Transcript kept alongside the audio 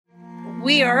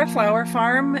We are a flower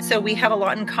farm, so we have a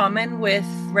lot in common with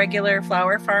regular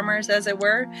flower farmers, as it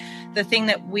were. The thing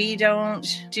that we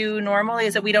don't do normally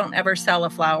is that we don't ever sell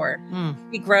a flower.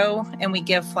 We grow and we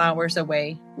give flowers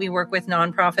away. We work with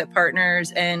nonprofit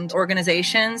partners and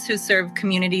organizations who serve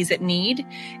communities in need,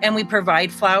 and we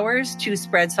provide flowers to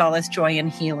spread solace, joy, and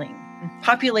healing.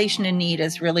 Population in need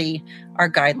is really our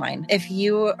guideline. If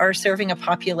you are serving a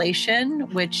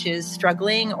population which is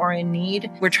struggling or in need,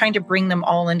 we're trying to bring them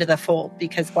all into the fold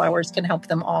because flowers can help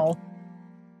them all.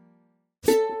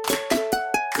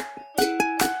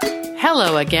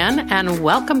 Hello again, and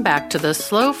welcome back to the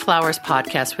Slow Flowers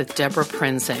podcast with Deborah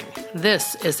Prinzing.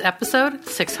 This is episode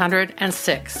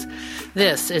 606.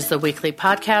 This is the weekly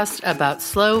podcast about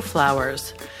slow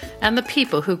flowers and the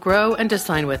people who grow and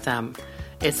design with them.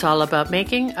 It's all about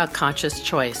making a conscious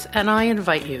choice, and I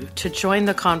invite you to join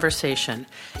the conversation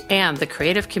and the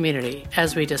creative community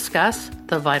as we discuss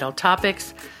the vital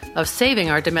topics of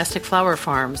saving our domestic flower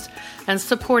farms and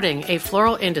supporting a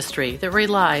floral industry that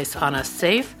relies on a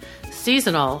safe,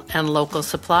 seasonal, and local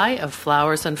supply of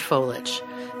flowers and foliage.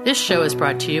 This show is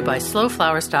brought to you by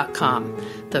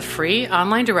slowflowers.com, the free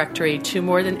online directory to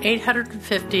more than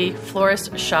 850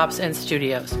 florist shops and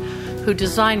studios who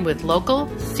design with local,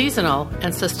 seasonal,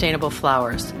 and sustainable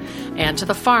flowers, and to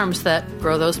the farms that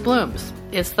grow those blooms.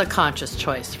 It's the conscious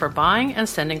choice for buying and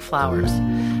sending flowers.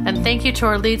 And thank you to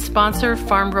our lead sponsor,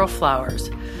 Farm Girl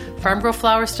Flowers. Farm Girl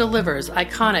Flowers delivers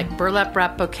iconic burlap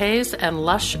wrap bouquets and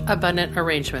lush, abundant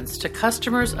arrangements to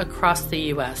customers across the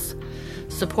U.S.,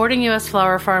 supporting U.S.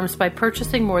 flower farms by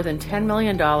purchasing more than $10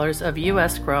 million of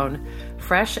U.S.-grown,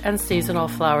 fresh and seasonal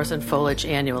flowers and foliage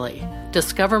annually.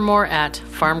 Discover more at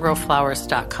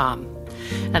farmgirlflowers.com.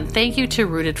 And thank you to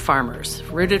Rooted Farmers.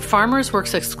 Rooted Farmers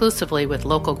works exclusively with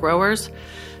local growers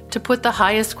to put the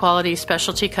highest quality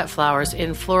specialty cut flowers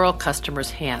in floral customers'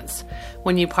 hands.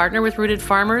 When you partner with Rooted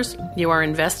Farmers, you are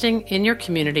investing in your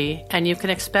community and you can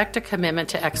expect a commitment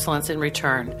to excellence in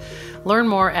return. Learn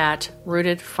more at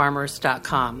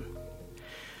rootedfarmers.com.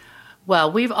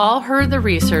 Well, we've all heard the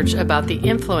research about the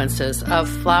influences of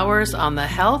flowers on the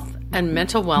health and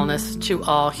mental wellness to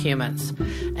all humans.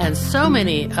 And so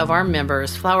many of our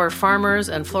members, flower farmers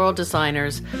and floral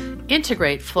designers,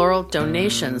 integrate floral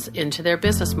donations into their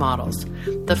business models.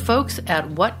 The folks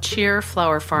at What Cheer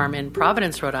Flower Farm in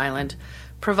Providence, Rhode Island,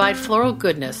 provide floral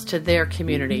goodness to their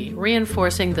community,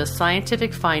 reinforcing the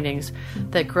scientific findings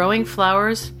that growing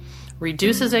flowers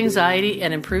reduces anxiety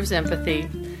and improves empathy.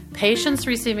 Patients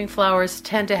receiving flowers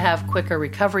tend to have quicker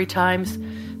recovery times.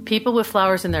 People with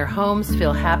flowers in their homes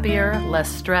feel happier,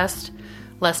 less stressed,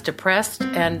 less depressed,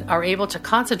 and are able to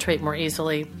concentrate more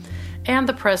easily. And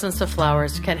the presence of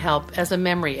flowers can help as a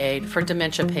memory aid for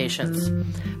dementia patients.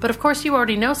 But of course, you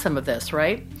already know some of this,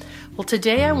 right? Well,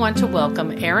 today I want to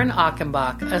welcome Erin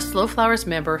Achenbach, a Slow Flowers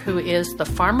member who is the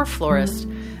farmer florist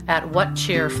at What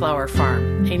Cheer Flower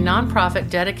Farm, a nonprofit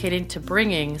dedicated to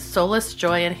bringing solace,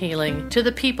 joy, and healing to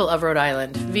the people of Rhode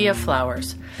Island via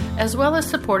flowers, as well as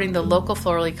supporting the local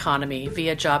floral economy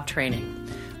via job training.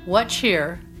 What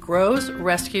Cheer grows,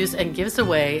 rescues, and gives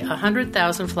away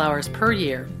 100,000 flowers per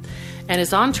year, and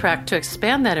is on track to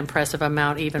expand that impressive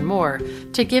amount even more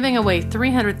to giving away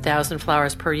 300,000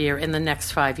 flowers per year in the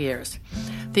next 5 years.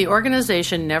 The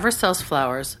organization never sells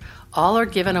flowers. All are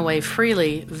given away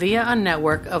freely via a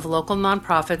network of local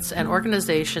nonprofits and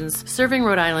organizations serving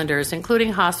Rhode Islanders,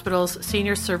 including hospitals,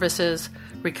 senior services,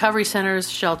 recovery centers,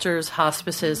 shelters,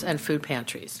 hospices, and food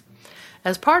pantries.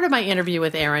 As part of my interview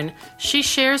with Erin, she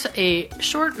shares a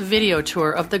short video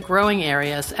tour of the growing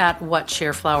areas at What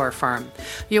Cheer Flower Farm.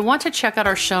 You'll want to check out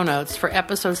our show notes for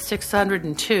episode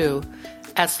 602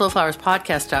 at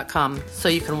slowflowerspodcast.com so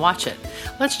you can watch it.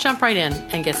 Let's jump right in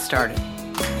and get started.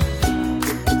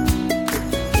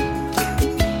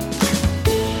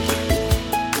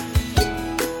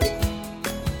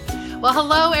 Well,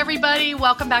 hello, everybody.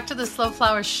 Welcome back to the Slow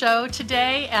Flowers Show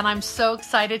today, and I'm so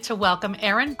excited to welcome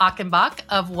Erin Achenbach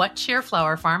of What Cheer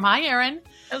Flower Farm. Hi, Erin.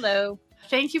 Hello.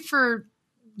 Thank you for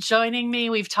joining me.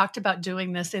 We've talked about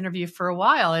doing this interview for a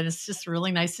while, and it's just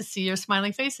really nice to see your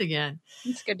smiling face again.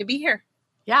 It's good to be here.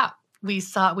 Yeah. We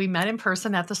met in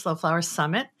person at the Slow Flowers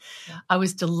Summit. Yeah. I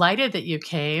was delighted that you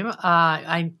came.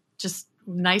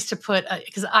 Nice to put,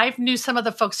 because I knew some of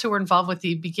the folks who were involved with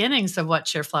the beginnings of What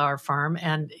Cheer Flower Farm.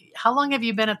 And how long have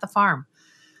you been at the farm?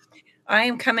 I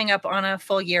am coming up on a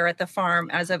full year at the farm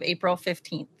as of April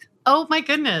 15th. Oh, my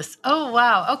goodness. Oh,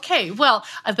 wow. Okay. Well,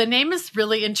 the name is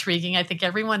really intriguing. I think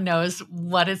everyone knows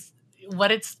what is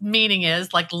what its meaning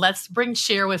is, like let's bring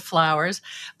cheer with flowers.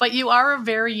 But you are a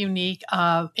very unique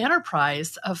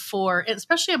enterprise for,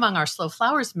 especially among our Slow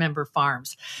Flowers member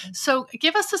farms. So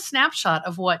give us a snapshot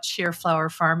of what Cheer Flower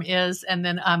Farm is. And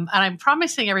then and I'm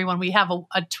promising everyone we have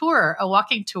a tour, a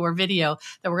walking tour video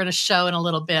that we're going to show in a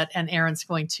little bit. And Erin's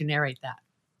going to narrate that.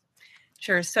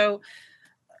 Sure. So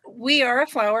we are a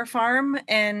flower farm,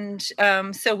 and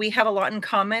so we have a lot in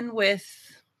common with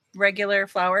regular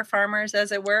flower farmers,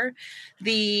 as it were.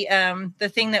 The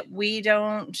thing that we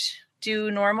don't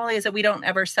do normally is that we don't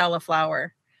ever sell a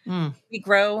flower. We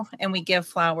grow and we give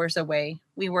flowers away.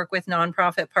 We work with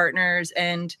nonprofit partners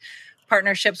and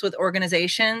partnerships with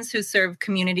organizations who serve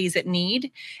communities at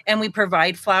need, and we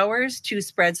provide flowers to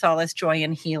spread solace, joy,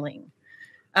 and healing.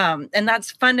 And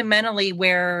that's fundamentally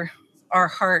where our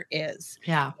heart is.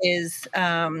 Is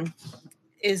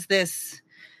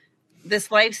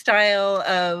this lifestyle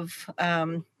of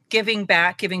giving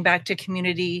back to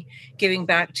community, giving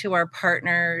back to our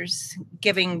partners,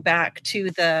 giving back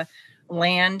to the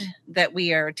land that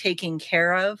we are taking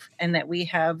care of and that we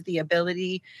have the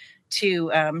ability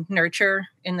to nurture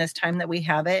in this time that we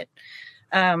have it.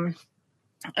 And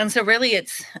so really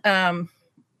it's,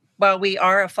 while we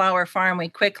are a flower farm, we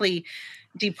quickly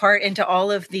depart into all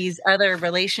of these other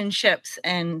relationships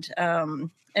and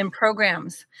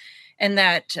programs, and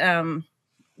that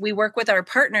we work with our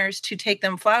partners to take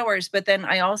them flowers. But then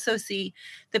I also see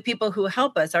the people who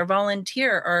help us, our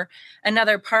volunteer, are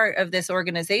another part of this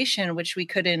organization, which we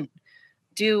couldn't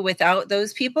do without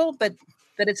those people. But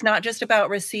that it's not just about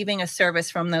receiving a service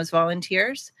from those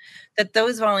volunteers, that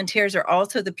those volunteers are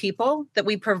also the people that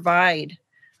we provide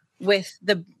with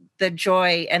the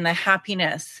joy and the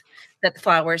happiness that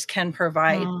flowers can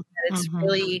provide. And it's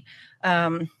really,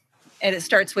 and it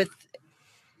starts with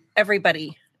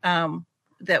everybody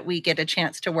that we get a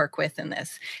chance to work with in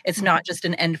this. It's not just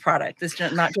an end product. It's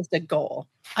not just a goal.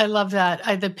 I love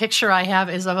that. The picture I have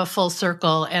is of a full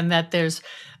circle, and that there's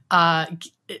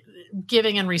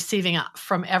giving and receiving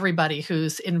from everybody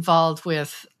who's involved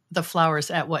with the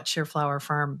flowers at What Cheer Flower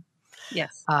Farm.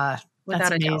 Yes.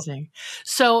 That's amazing.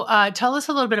 So tell us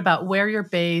a little bit about where you're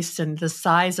based and the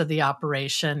size of the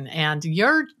operation and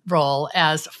your role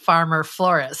as farmer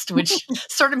florist, which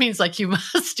sort of means like you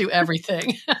must do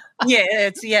everything.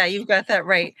 Yeah, you've got that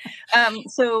right.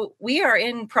 So we are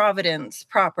in Providence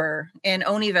proper, in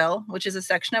Oneyville, which is a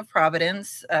section of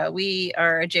Providence. We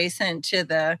are adjacent to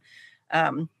the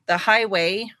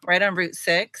highway right on Route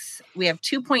 6. We have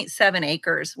 2.7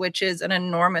 acres, which is an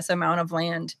enormous amount of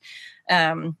land.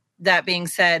 That being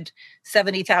said,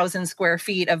 70,000 square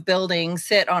feet of buildings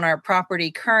sit on our property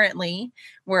currently.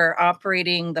 We're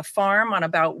operating the farm on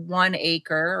about 1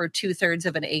 acre or 2/3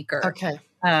 of an acre. Okay.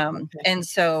 And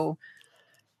so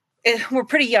we're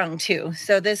pretty young too.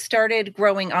 So this started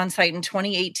growing on site in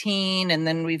 2018, and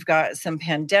then we've got some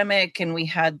pandemic, and we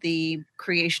had the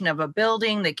creation of a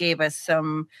building that gave us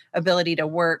some ability to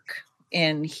work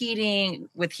in heating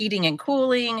and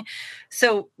cooling.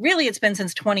 So really it's been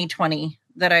since 2020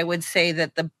 that I would say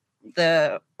that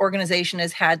the organization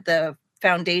has had the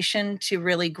foundation to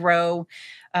really grow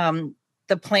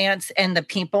the plants and the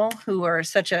people who are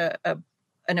such an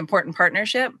important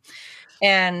partnership.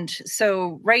 And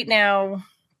so right now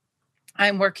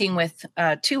I'm working with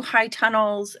 2 high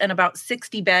tunnels and about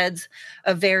 60 beds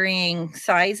of varying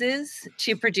sizes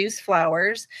to produce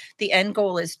flowers. The end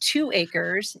goal is 2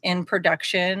 acres in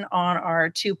production on our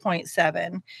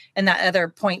 2.7. And that other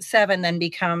 0.7 then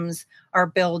becomes our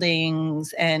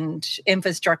buildings and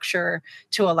infrastructure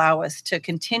to allow us to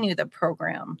continue the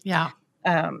program. Yeah.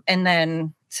 And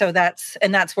then, so that's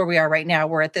where we are right now.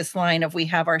 We're at this line of we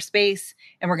have our space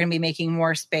and we're going to be making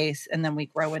more space, and then we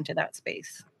grow into that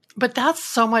space. But that's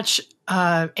so much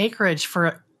acreage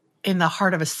for in the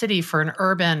heart of a city for an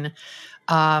urban,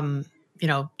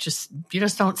 you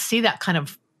just don't see that kind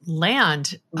of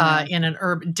land in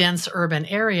an dense urban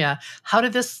area. How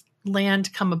did this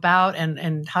land come about,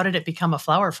 and how did it become a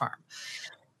flower farm?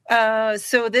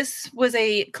 So this was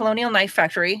a Colonial Knife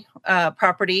Factory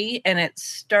property, and it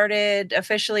started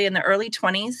officially in the early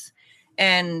 20s.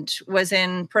 And was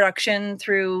in production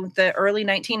through the early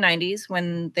 1990s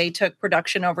when they took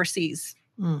production overseas,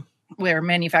 where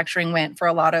manufacturing went for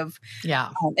a lot of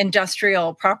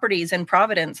industrial properties in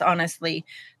Providence. Honestly,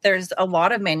 there's a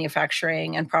lot of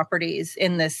manufacturing and properties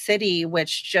in this city,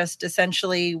 which just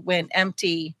essentially went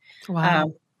empty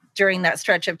during that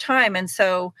stretch of time. And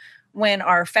so when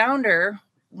our founder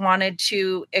wanted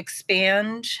to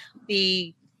expand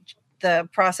the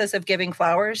process of giving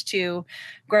flowers to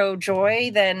grow joy,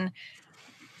 then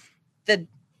the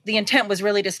intent was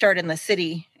really to start in the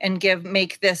city and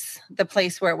make this the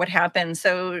place where it would happen.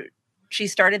 So she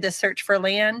started this search for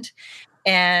land,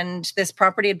 and this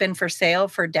property had been for sale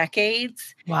for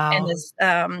decades. Wow.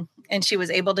 And she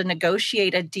was able to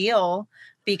negotiate a deal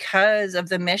because of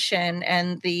the mission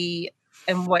and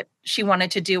what she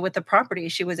wanted to do with the property.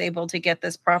 She was able to get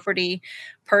this property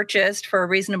purchased for a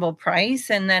reasonable price.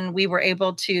 And then we were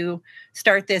able to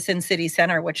start this in city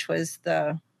center, which was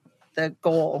the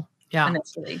goal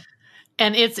initially.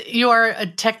 And you are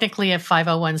technically a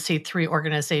 501c3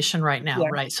 organization right now,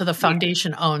 right? So the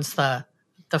foundation owns the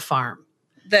farm.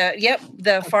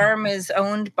 The farm is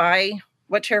owned by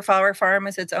Whatchair Flower Farm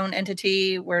is its own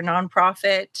entity. We're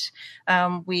nonprofit.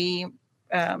 We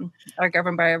are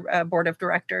governed by a board of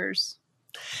directors.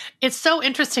 It's so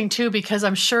interesting too, because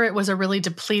I'm sure it was a really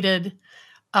depleted,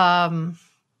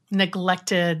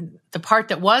 neglected, the part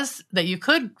that you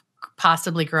could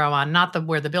possibly grow on, not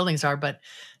where the buildings are, but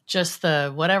just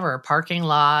the parking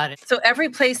lot. So every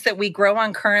place that we grow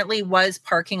on currently was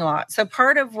parking lot. So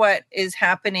part of what is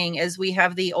happening is we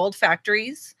have the old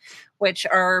factories, which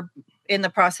are in the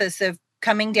process of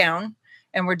coming down,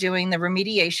 and we're doing the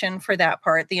remediation for that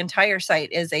part. The entire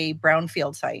site is a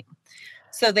brownfield site.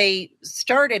 So they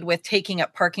started with taking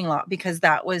up parking lot because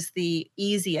that was the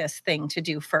easiest thing to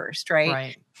do first,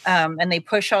 right? And they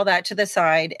push all that to the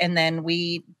side, and then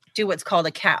we do what's called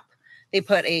a cap. They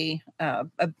put a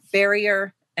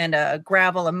barrier and a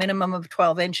gravel, a minimum of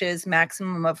 12 inches,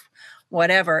 maximum of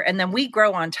whatever. And then we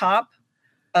grow on top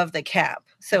of the cap.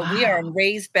 So we are in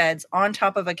raised beds on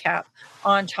top of a cap,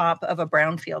 on top of a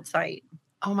brownfield site.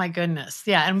 Oh my goodness.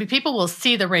 Yeah. And people will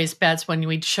see the raised beds when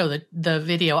we show the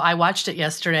video. I watched it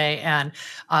yesterday, and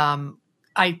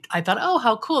I thought, oh,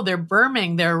 how cool. They're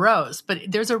berming their rows. But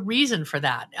there's a reason for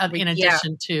that. In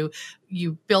addition to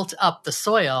you built up the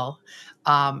soil,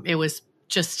 it was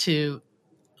just to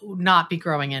not be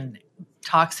growing in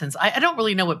toxins. I don't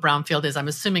really know what brownfield is. I'm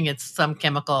assuming it's some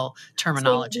chemical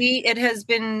terminology. So it has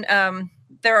been,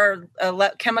 there are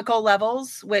chemical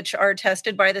levels which are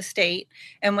tested by the state.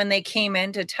 And when they came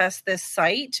in to test this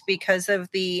site, because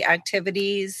of the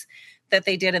activities that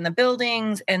they did in the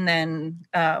buildings, and then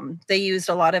they used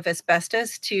a lot of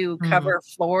asbestos to cover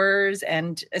floors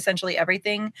and essentially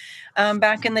everything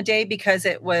back in the day, because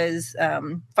it was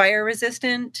fire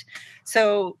resistant.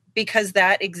 So because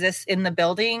that exists in the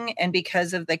building, and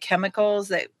because of the chemicals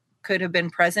that could have been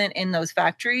present in those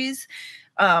factories,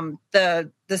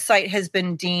 the site has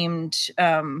been deemed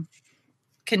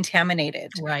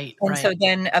contaminated. Right. And so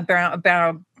then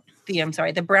the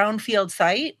brownfield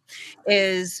site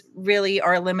is really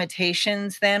our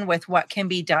limitations then with what can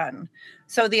be done.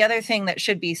 So the other thing that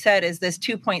should be said is this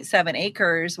 2.7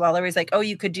 acres, while everybody's like, oh,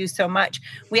 you could do so much,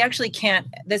 we actually can't,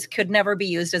 this could never be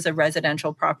used as a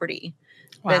residential property.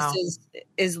 Wow. This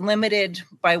is limited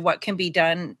by what can be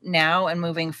done now and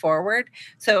moving forward.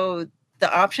 So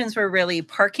the options were really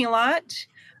parking lot,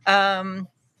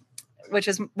 which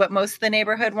is what most of the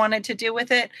neighborhood wanted to do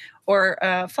with it, or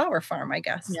a flower farm, I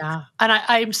guess. Yeah. And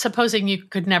I'm supposing you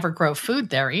could never grow food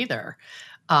there either.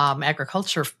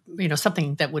 Agriculture,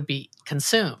 something that would be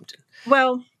consumed.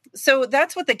 Well, so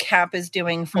that's what the cap is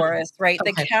doing for us, right?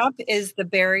 Okay. The cap is the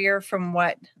barrier from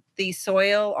what the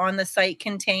soil on the site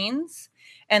contains.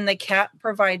 And the cap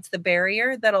provides the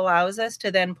barrier that allows us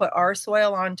to then put our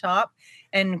soil on top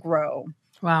and grow.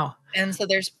 Wow. And so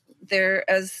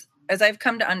as I've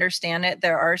come to understand it,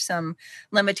 there are some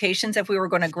limitations. If we were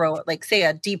going to grow it, like say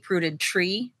a deep-rooted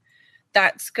tree,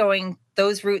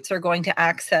 those roots are going to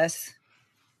access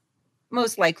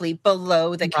most likely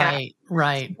below the cap.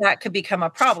 Right. That could become a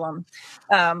problem.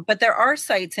 But there are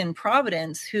sites in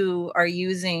Providence who are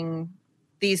using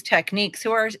these techniques,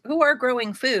 who are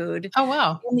growing food. Oh,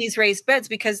 wow. In these raised beds,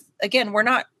 because again,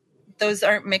 those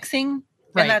aren't mixing.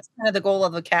 Right. And that's kind of the goal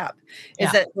of the cap,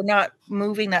 is that we're not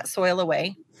moving that soil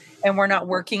away, and we're not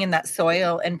working in that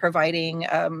soil and providing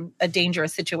a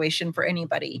dangerous situation for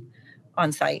anybody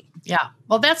on site. Yeah.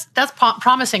 Well, that's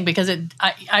promising, because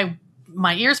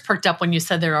my ears perked up when you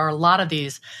said there are a lot of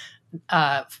these,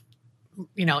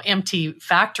 empty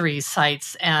factory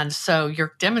sites. And so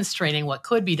you're demonstrating what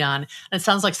could be done. And it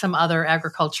sounds like some other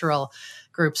agricultural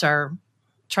groups are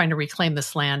trying to reclaim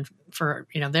this land for,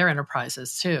 their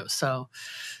enterprises too. So,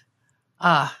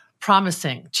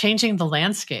 promising, changing the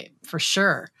landscape for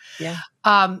sure. Yeah.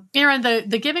 Erin,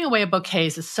 the giving away of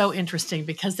bouquets is so interesting,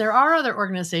 because there are other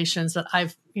organizations that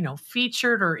I've,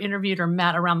 featured or interviewed or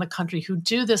met around the country who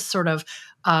do this sort of,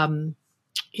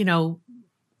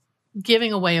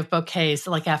 giving away of bouquets,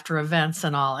 like after events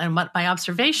and all. And what my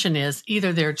observation is,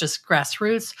 either they're just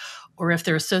grassroots, or if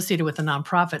they're associated with a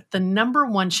nonprofit, the number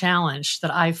one challenge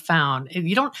that I've found,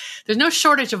 there's no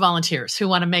shortage of volunteers who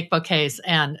want to make bouquets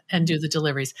and do the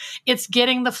deliveries. It's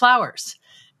getting the flowers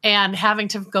and having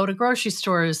to go to grocery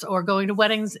stores or going to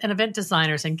weddings and event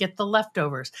designers and get the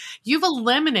leftovers. You've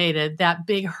eliminated that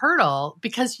big hurdle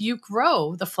because you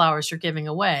grow the flowers you're giving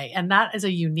away. And that is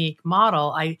a unique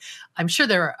model. I'm sure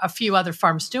there are a few other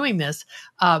farms doing this,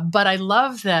 but I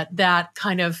love that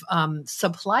kind of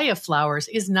supply of flowers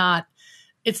it's not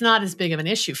as big of an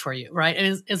issue for you, right?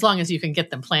 And as long as you can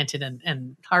get them planted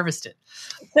and harvested.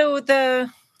 So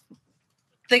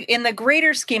in the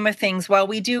greater scheme of things, while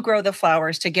we do grow the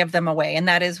flowers to give them away, and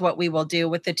that is what we will do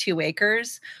with the 2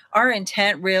 acres, our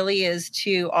intent really is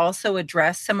to also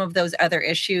address some of those other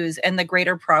issues and the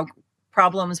greater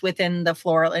problems within the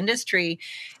floral industry.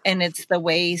 And it's the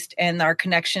waste and our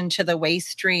connection to the waste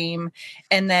stream,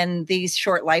 and then these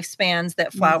short lifespans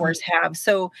that flowers have.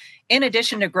 So in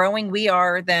addition to growing, we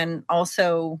are then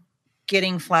also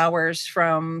getting flowers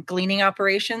from gleaning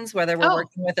operations, whether we're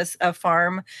working with a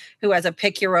farm who has a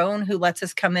pick your own, who lets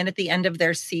us come in at the end of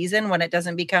their season when it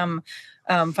doesn't become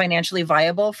financially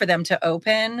viable for them to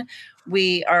open.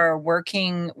 We are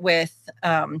working with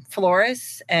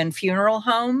florists and funeral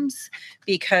homes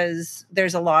because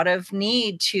there's a lot of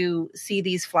need to see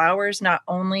these flowers not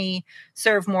only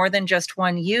serve more than just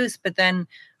one use, but then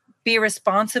be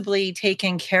responsibly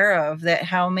taken care of. That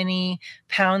how many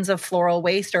pounds of floral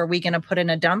waste are we going to put in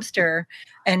a dumpster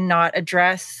and not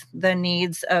address the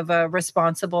needs of a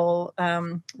responsible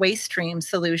waste stream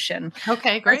solution?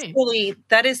 Okay, great.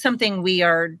 That is something we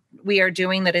are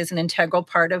doing that is an integral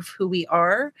part of who we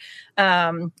are.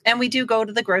 And we do go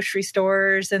to the grocery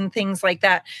stores and things like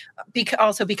that,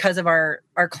 also because of our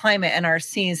climate and our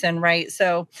season, right?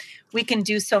 So we can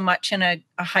do so much in a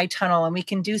high tunnel, and we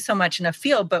can do so much in a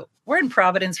field, but we're in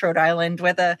Providence, Rhode Island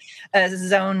with a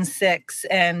zone 6.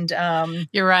 And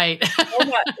you're right.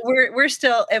 we're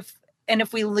still,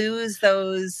 if we lose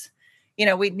those,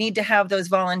 we need to have those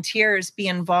volunteers be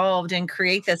involved and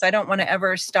create this. I don't want to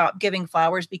ever stop giving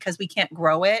flowers because we can't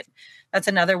grow it. That's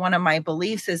another one of my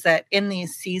beliefs, is that in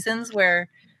these seasons where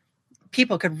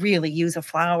people could really use a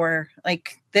flower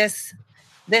like this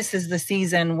is the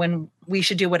season when we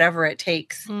should do whatever it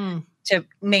takes to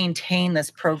maintain this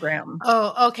program.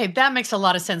 Oh, okay. That makes a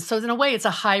lot of sense. So in a way, it's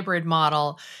a hybrid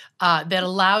model that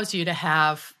allows you to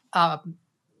have,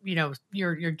 your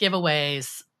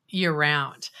giveaways year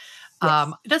round.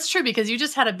 Yes. That's true, because you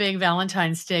just had a big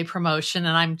Valentine's Day promotion,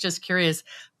 and I'm just curious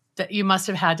that you must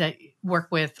have had to work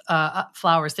with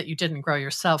flowers that you didn't grow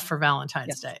yourself for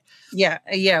Valentine's Day.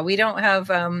 Yeah. We don't have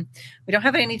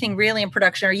anything really in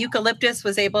production. Our eucalyptus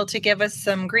was able to give us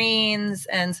some greens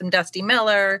and some Dusty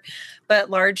Miller,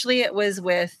 but largely it was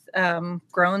with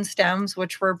grown stems,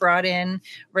 which were brought in,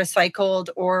 recycled,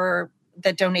 or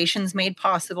that donations made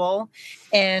possible.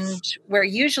 And where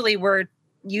usually we're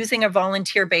using a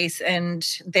volunteer base and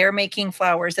they're making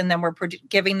flowers and then we're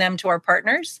giving them to our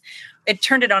partners, it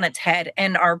turned it on its head.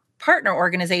 And our partner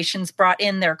organizations brought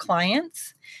in their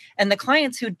clients, and the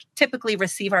clients who typically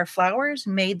receive our flowers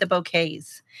made the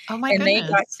bouquets. Oh my goodness. They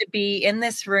got to be in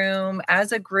this room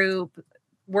as a group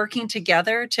working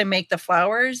together to make the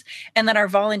flowers. And then our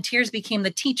volunteers became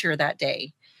the teacher that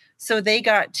day. So they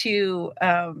got to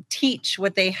teach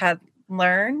what they had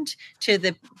learned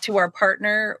to our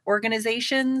partner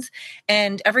organizations,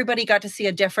 and everybody got to see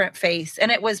a different face.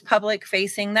 And it was public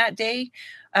facing that day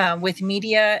with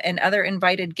media and other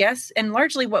invited guests. And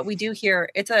largely what we do here,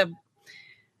 it's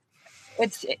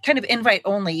kind of invite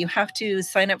only. You have to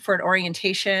sign up for an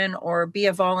orientation or be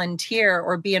a volunteer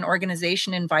or be an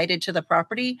organization invited to the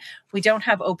property. We don't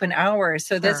have open hours.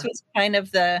 So this was kind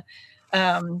of the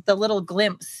little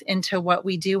glimpse into what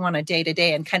we do on a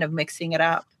day-to-day and kind of mixing it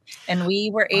up. And we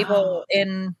were able,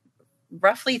 in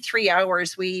roughly 3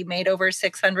 hours, we made over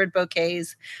 600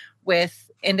 bouquets with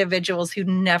individuals who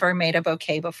never made a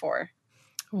bouquet before.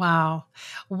 Wow.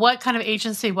 What kind of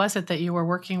agency was it that you were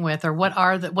working with, or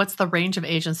what's the range of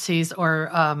agencies or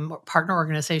partner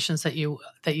organizations that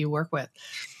you work with?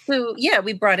 So,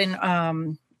 we brought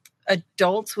in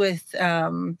adults with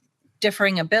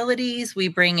differing abilities. We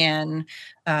bring in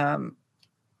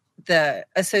the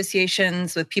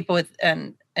associations with people with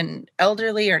an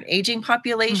elderly or an aging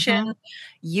population,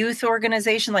 youth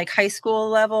organization like high school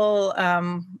level,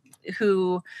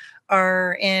 who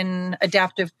are in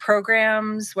adaptive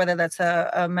programs, whether that's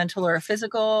a mental or a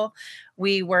physical.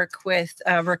 We work with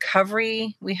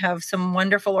recovery. We have some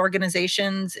wonderful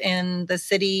organizations in the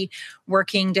city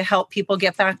working to help people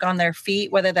get back on their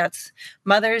feet, whether that's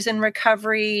mothers in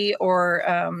recovery or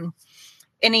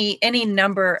any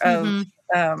number of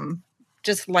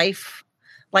just life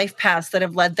life paths that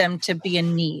have led them to be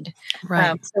in need.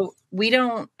 Right. So we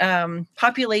don't,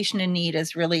 population in need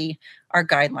is really our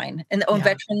guideline. And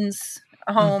veterans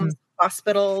homes,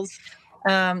 hospitals,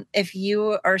 if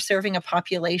you are serving a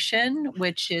population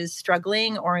which is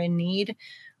struggling or in need,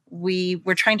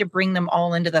 we're trying to bring them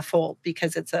all into the fold,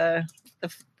 because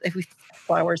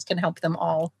flowers can help them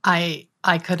all. I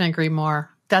couldn't agree more.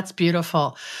 That's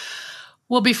beautiful.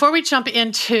 Well, before we jump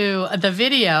into the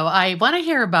video, I want to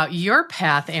hear about your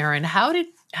path, Erin. How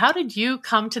did you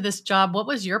come to this job? What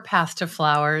was your path to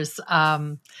flowers?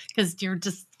 Because you're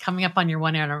just coming up on your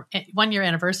 1 year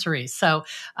anniversary. So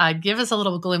give us a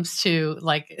little glimpse to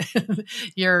like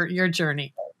your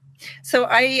journey. So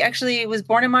I actually was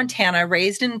born in Montana,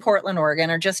 raised in Portland,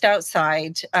 Oregon, or just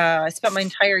outside. I spent my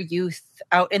entire youth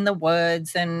out in the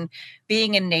woods and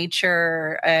being in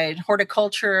nature,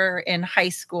 horticulture in high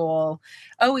school.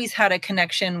 Always had a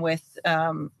connection with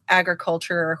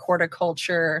agriculture,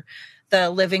 horticulture,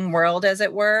 the living world, as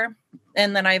it were.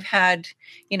 And then I've had,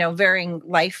 varying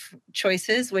life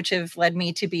choices, which have led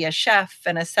me to be a chef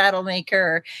and a saddle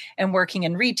maker and working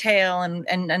in retail and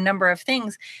a number of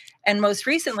things. And most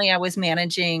recently, I was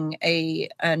managing a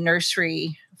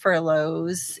nursery for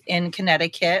Lowe's in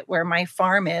Connecticut, where my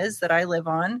farm is that I live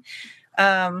on.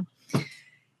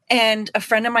 And a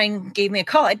friend of mine gave me a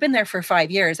call. I'd been there for 5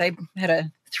 years. I had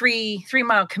a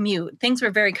 3-mile commute. Things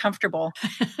were very comfortable.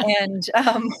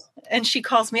 And she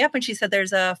calls me up and she said,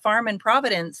 there's a farm in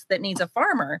Providence that needs a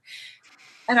farmer.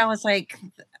 And I was like,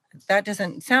 that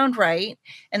doesn't sound right.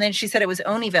 And then she said it was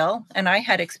Oneyville, and I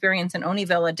had experience in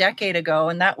Oneyville a decade ago,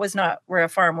 and that was not where a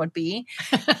farm would be.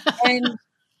 and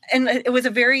it was a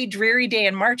very dreary day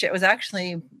in March. It was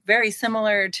actually very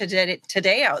similar to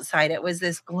today outside. It was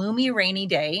this gloomy, rainy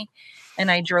day, and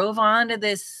I drove onto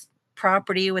this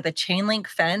property with a chain link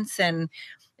fence, and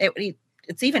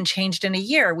it's even changed in a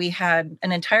year. We had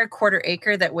an entire 1/4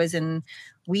 acre that was in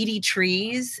weedy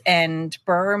trees and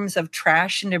berms of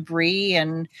trash and debris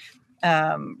and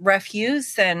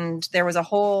refuse. And there was a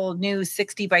whole new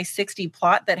 60 by 60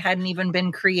 plot that hadn't even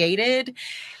been created.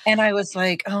 And I was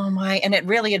like, oh my, and it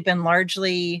really had been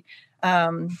largely,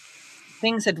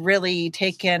 things had really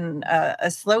taken a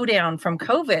slowdown from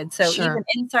COVID. So even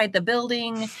inside the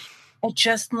building, it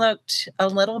just looked a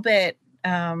little bit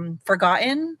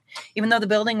forgotten. Even though the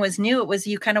building was new,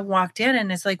 you kind of walked in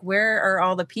and it's like, where are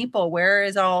all the people? Where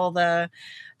is all the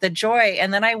joy?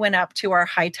 And then I went up to our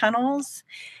high tunnels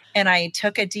and I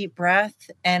took a deep breath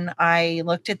and I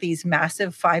looked at these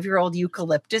massive 5-year-old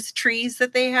eucalyptus trees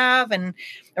that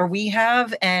we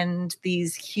have, and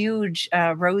these huge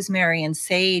rosemary and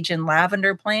sage and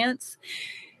lavender plants.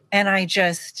 And I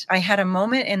had a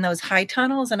moment in those high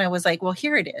tunnels and I was like, well,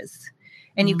 here it is.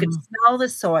 And you could smell the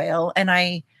soil. And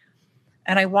I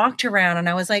walked around and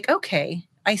I was like, okay,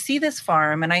 I see this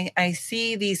farm and I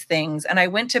see these things. And I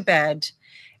went to bed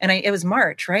and it was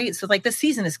March, right? So like the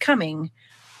season is coming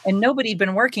and nobody'd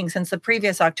been working since the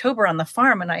previous October on the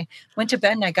farm. And I went to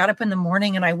bed and I got up in the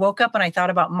morning and I woke up and I thought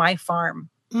about my farm.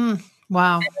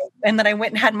 Wow. And then I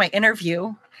went and had my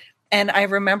interview. And I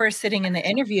remember sitting in the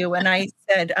interview and I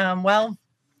said, I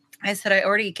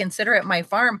already consider it my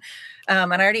farm.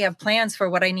 And I already have plans for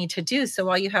what I need to do. So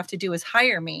all you have to do is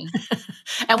hire me.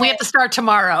 And we have to start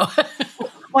tomorrow.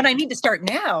 Well, I need to start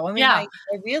now. I mean, I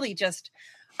really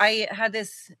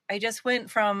I just went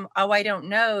from, I don't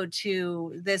know,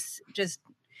 to this just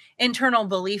internal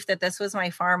belief that this was my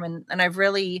farm. And I've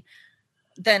really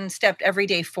then stepped every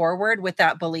day forward with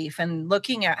that belief and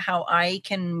looking at how I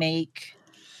can make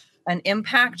an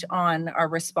impact on our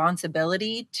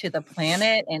responsibility to the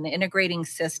planet and integrating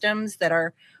systems that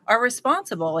are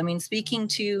responsible. I mean, speaking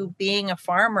to being a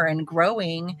farmer and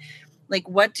growing, like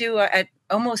at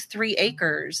almost 3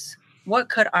 acres, what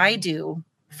could I do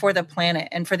for the planet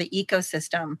and for the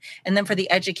ecosystem and then for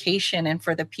the education and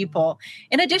for the people,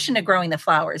 in addition to growing the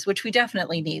flowers, which we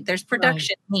definitely need. There's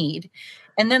production need.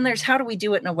 And then there's how do we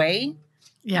do it in a way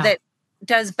that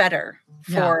does better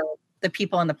for the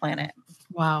people on the planet.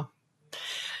 Wow.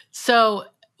 So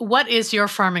what is your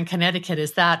farm in Connecticut?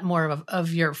 Is that more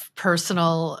of your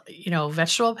personal,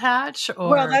 vegetable patch? Or?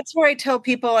 Well, that's where I tell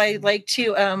people I like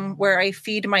to, where I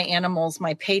feed my animals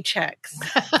my paychecks.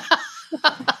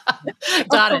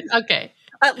 Got it. Okay.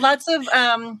 Lots of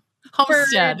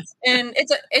homestead. And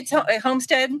it's a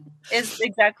homestead is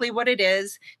exactly what it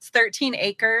is. It's 13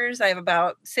 acres. I have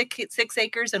about 6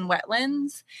 acres in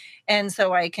wetlands. And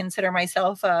so I consider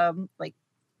myself like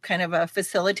kind of a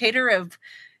facilitator of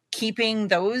keeping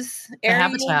those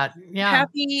areas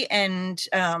happy and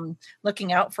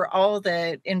looking out for all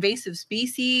the invasive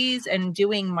species and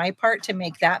doing my part to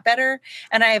make that better.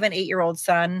 And I have an 8-year-old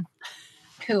son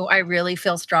who I really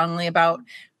feel strongly about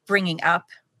bringing up,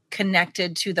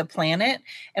 connected to the planet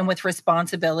and with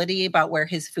responsibility about where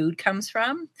his food comes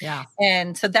from. Yeah.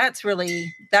 And so that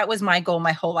was my goal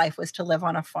my whole life, was to live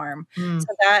on a farm. Mm. So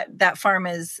that farm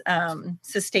is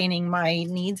sustaining my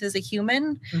needs as a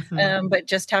human, but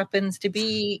just happens to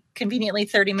be conveniently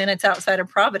 30 minutes outside of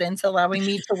Providence, allowing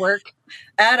me to work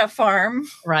at a farm.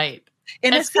 Right.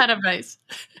 In it's kind of nice.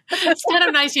 It's kind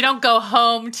of nice. You don't go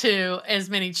home to as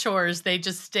many chores. They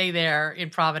just stay there in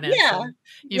Providence. Yeah.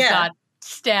 You've got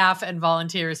staff and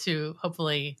volunteers who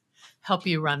hopefully help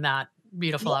you run that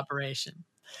beautiful operation.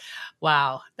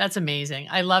 Wow. That's amazing.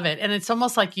 I love it. And it's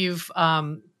almost like you've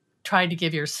tried to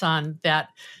give your son that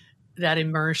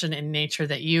immersion in nature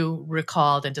that you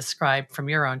recalled and described from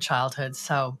your own childhood.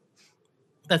 So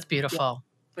that's beautiful.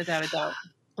 Yeah, without a doubt.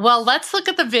 Well, let's look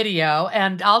at the video,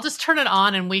 and I'll just turn it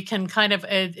on, and we can kind of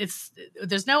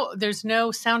there's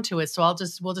no sound to it, so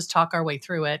we'll just talk our way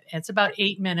through it. It's about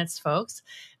 8 minutes, folks,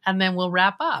 and then we'll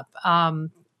wrap up. I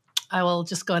will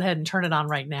just go ahead and turn it on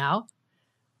right now.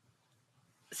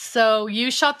 So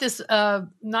you shot this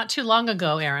not too long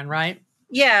ago, Erin, right?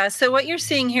 Yeah. So what you're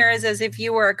seeing here is as if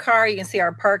you were a car. You can see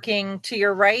our parking to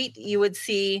your right. You would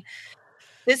see.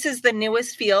 This is the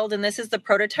newest field, and this is the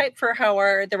prototype for how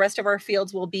the rest of our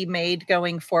fields will be made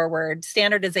going forward.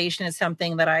 Standardization is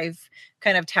something that I've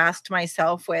kind of tasked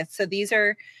myself with. So these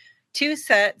are 2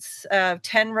 sets of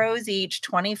 10 rows each,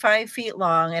 25 feet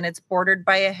long, and it's bordered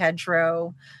by a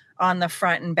hedgerow on the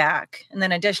front and back. And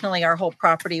then additionally, our whole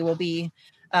property will be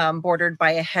bordered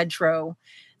by a hedgerow.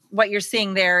 What you're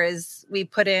seeing there is we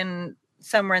put in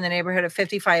somewhere in the neighborhood of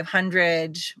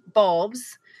 5,500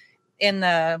 bulbs in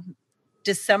the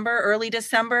early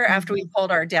December, after we pulled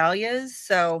our dahlias.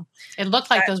 So it looked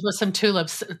like those were some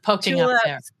tulips poking up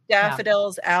there.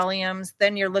 Daffodils, alliums.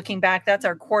 Then you're looking back, that's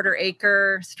our 1/4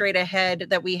 acre straight ahead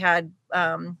that we had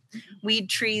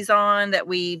weed trees on that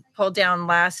we pulled down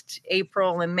last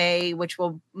April and May, which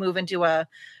will move into a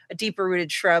deeper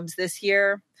rooted shrubs this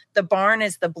year. The barn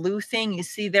is the blue thing you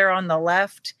see there on the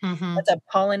left. That's a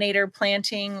pollinator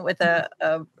planting with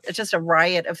just a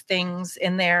riot of things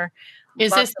in there.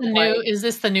 Is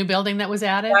this the new building that was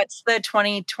added? That's the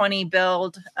 2020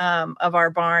 build of our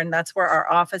barn. That's where our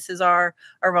offices are,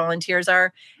 our volunteers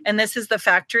are. And this is the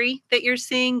factory that you're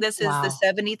seeing. This is the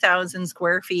 70,000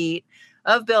 square feet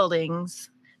of buildings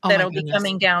that'll be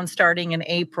coming down starting in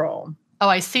April. Oh,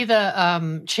 I see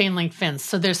the chain link fence.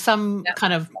 So there's some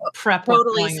kind of prep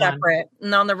totally separate.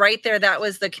 And on the right there, that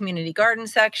was the community garden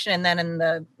section. And then in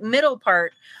the middle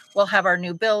part, we'll have our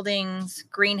new buildings,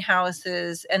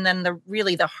 greenhouses, and then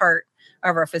the heart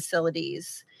of our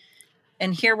facilities.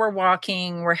 And here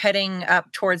we're heading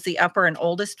up towards the upper and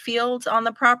oldest fields on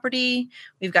the property.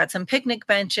 We've got some picnic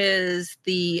benches.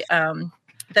 The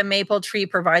maple tree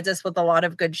provides us with a lot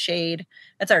of good shade.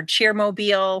 That's our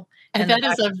cheermobile. And that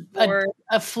is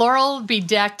a floral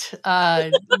bedecked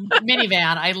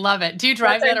minivan. I love it. Do you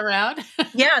drive that around?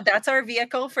 Yeah, that's our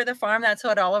vehicle for the farm. That's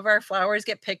what all of our flowers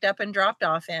get picked up and dropped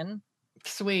off in.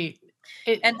 Sweet.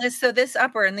 This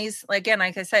upper, and these, again,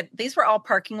 like I said, these were all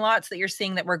parking lots that you're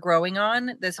seeing that we're growing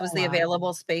on. This was the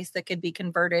available space that could be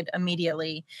converted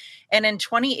immediately. And in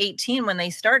 2018, when they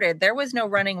started, there was no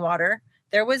running water.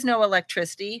 There was no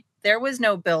electricity. There was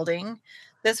no building.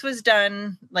 This was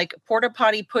done like porta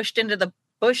potty pushed into the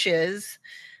bushes,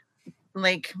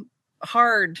 like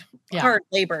hard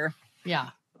labor.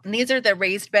 Yeah. And these are the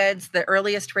raised beds, the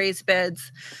earliest raised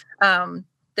beds.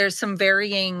 There's some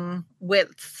varying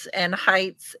widths and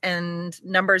heights and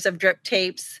numbers of drip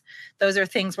tapes. Those are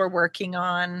things we're working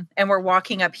on. And we're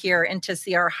walking up here in to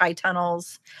see our high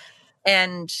tunnels.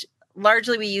 And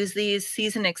largely we use these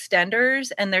season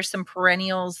extenders, and there's some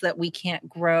perennials that we can't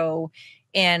grow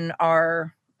in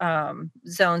our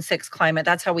zone 6 climate.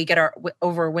 That's how we get our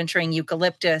overwintering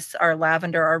eucalyptus, our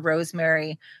lavender, our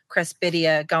rosemary,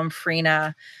 cressbidia,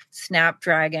 gomphrena,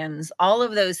 snapdragons. All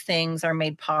of those things are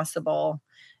made possible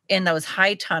in those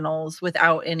high tunnels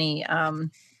without any,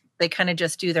 they kind of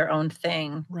just do their own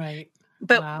thing. Right.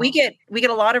 But we get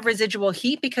a lot of residual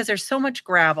heat because there's so much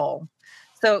gravel.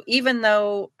 So even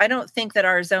though I don't think that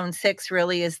our zone 6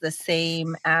 really is the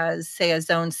same as, say, a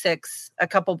zone 6 a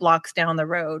couple blocks down the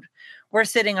road, we're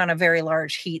sitting on a very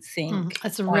large heat sink.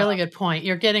 That's a really good point.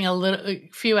 You're getting a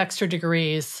few extra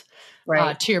degrees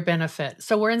to your benefit.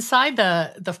 So we're inside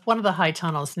the one of the high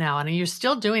tunnels now, and you're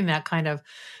still doing that kind of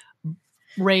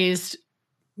raised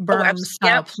berm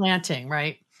style planting,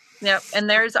 right? Yep. And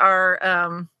there's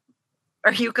our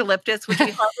eucalyptus, which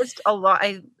we harvest a lot.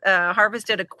 I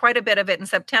harvested quite a bit of it in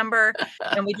September,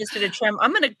 and we just did a trim.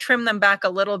 I'm going to trim them back a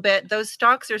little bit. Those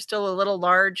stalks are still a little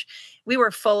large. We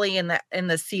were fully in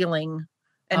the ceiling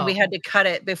and we had to cut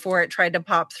it before it tried to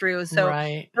pop through. So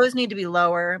those need to be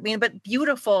lower. I mean, but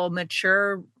beautiful,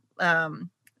 mature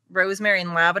rosemary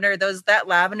and lavender, that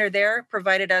lavender there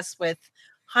provided us with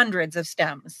hundreds of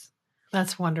stems.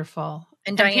 That's wonderful.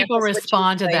 And Diantha, people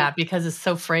respond to that because it's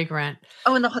so fragrant.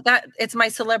 Oh, and it's my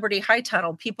celebrity high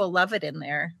tunnel. People love it in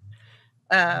there.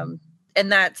 And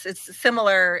it's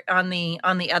similar on the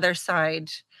other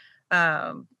side.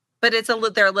 But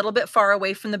they're a little bit far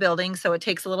away from the building, so it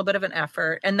takes a little bit of an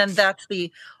effort. And then that's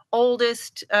the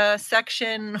oldest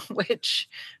section, which,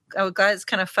 oh God, it's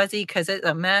kind of fuzzy because it's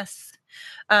a mess.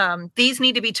 These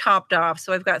need to be topped off.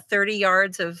 So I've got 30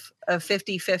 yards of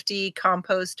 50-50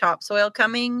 compost topsoil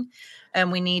coming,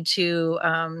 and we need to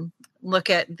look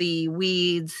at the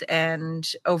weeds and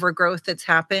overgrowth that's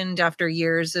happened after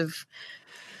years of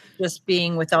just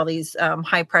being with all these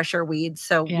high pressure weeds.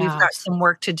 So we've got some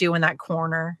work to do in that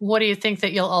corner. What do you think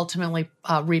that you'll ultimately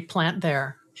replant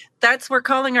there? We're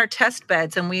calling our test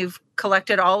beds, and we've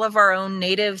collected all of our own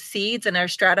native seeds and are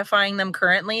stratifying them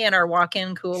currently in our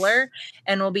walk-in cooler.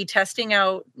 And we'll be testing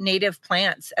out native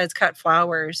plants as cut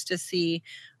flowers to see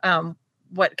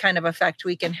what kind of effect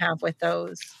we can have with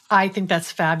those. I think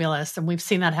that's fabulous. And we've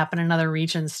seen that happen in other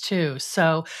regions too.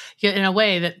 So in a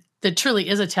way that truly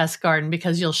is a test garden,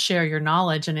 because you'll share your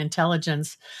knowledge and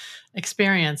intelligence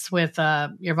experience with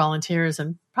your volunteers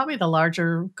and probably the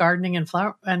larger gardening and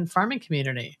flower and farming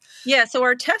community. Yeah. So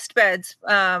our test beds,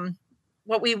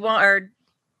 what we want are,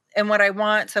 and what I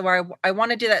want, so I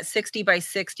want to do that 60 by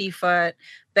 60 foot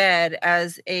bed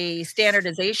as a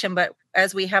standardization, but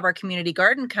as we have our community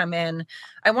garden come in,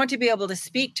 I want to be able to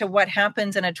speak to what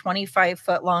happens in a 25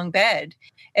 foot long bed.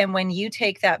 And when you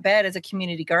take that bed as a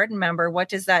community garden member, what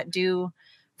does that do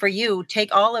for you?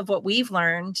 Take all of what we've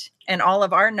learned and all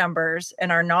of our numbers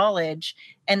and our knowledge,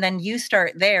 and then you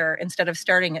start there instead of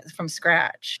starting it from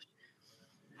scratch.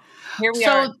 Here we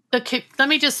are. Let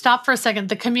me just stop for a second.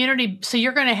 The community, so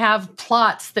you're going to have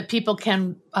plots that people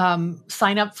can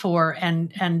sign up for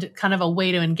and kind of a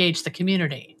way to engage the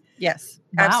community. Yes,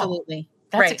 wow. Absolutely.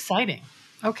 That's exciting.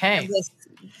 Okay.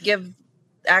 Give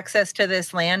access to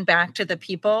this land back to the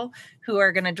people who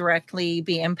are going to directly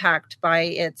be impacted by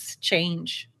its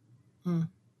change. And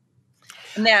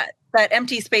that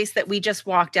empty space that we just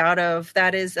walked out of,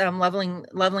 that is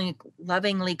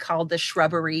lovingly called the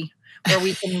shrubbery, where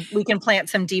we can plant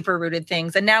some deeper rooted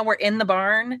things. And now we're in the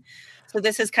barn. So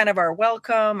this is kind of our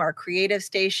welcome, our creative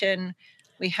station.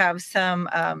 We have some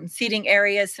seating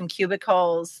areas, some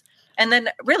cubicles, and then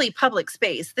really public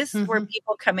space. This is where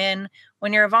people come in.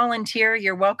 When you're a volunteer,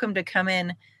 you're welcome to come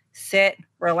in, sit,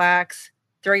 relax,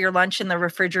 throw your lunch in the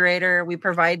refrigerator. We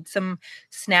provide some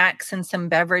snacks and some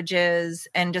beverages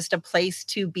and just a place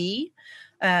to be.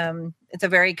 It's a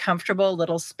very comfortable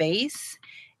little space.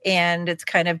 And it's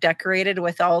kind of decorated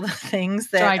with all the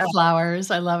things that dried flowers.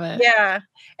 I love it. Yeah.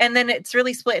 And then it's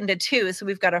really split into two. So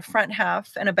we've got a front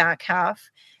half and a back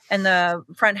half. And the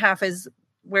front half is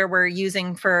where we're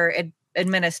using for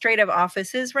administrative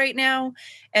offices right now.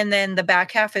 And then the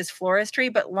back half is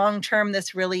floristry. But long term,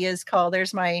 this really is called,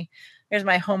 there's my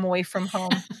home away from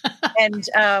home. And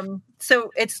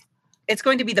so it's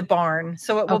going to be the barn.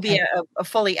 So it will be a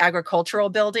fully agricultural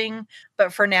building,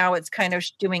 but for now it's kind of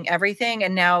doing everything.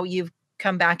 And now you've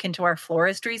come back into our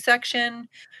floristry section.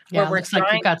 Yeah, where looks like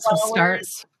you've got some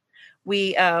starts.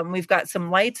 We've got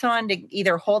some lights on to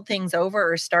either hold things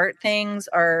over or start things.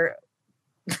 Our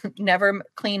never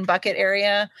clean bucket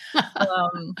area.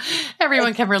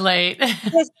 Everyone can relate.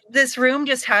 This room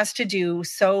just has to do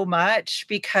so much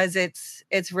because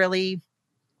it's really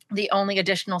the only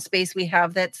additional space we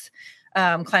have that's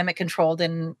climate controlled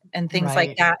and things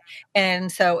like that.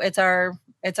 And so it's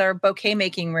our bouquet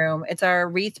making room. It's our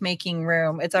wreath making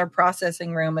room. It's our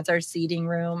processing room. It's our seeding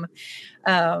room.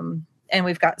 And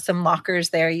we've got some lockers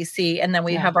there, you see. And then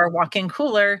we have our walk-in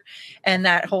cooler, and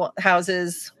that whole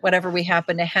houses whatever we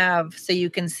happen to have. So you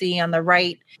can see on the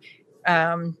right,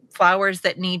 flowers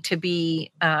that need to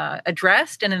be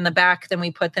addressed. And in the back, then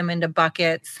we put them into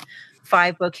buckets,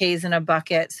 5 bouquets in a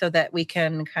bucket, so that we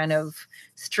can kind of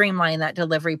streamline that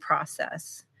delivery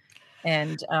process.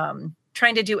 And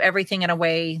trying to do everything in a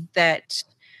way that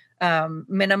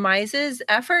minimizes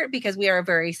effort, because we are a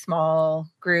very small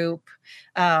group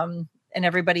and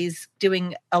everybody's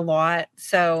doing a lot.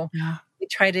 So we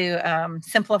try to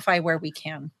simplify where we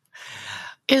can.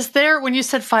 Is there, when you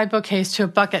said 5 bouquets to a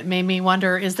bucket, made me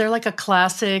wonder, is there like a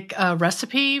classic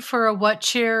recipe for a What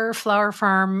Cheer Flower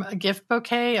Farm gift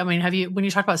bouquet? I mean, when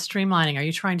you talk about streamlining, are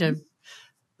you trying to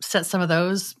set some of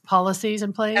those policies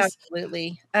in place?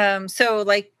 Absolutely. So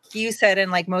like you said,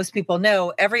 and like most people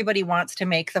know, everybody wants to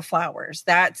make the flowers.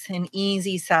 That's an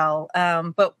easy sell.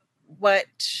 But what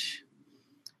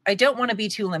I don't want to be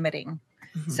too limiting.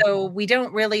 Mm-hmm. So we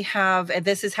don't really have,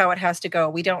 this is how it has to go.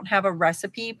 We don't have a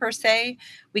recipe per se.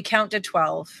 We count to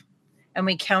 12 and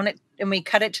we count it and we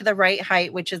cut it to the right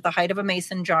height, which is the height of a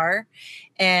mason jar.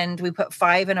 And we put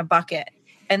 5 in a bucket.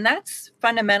 And that's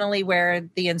fundamentally where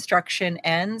the instruction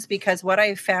ends, because what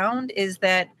I found is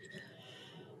that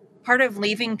part of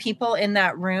leaving people in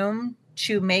that room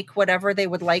to make whatever they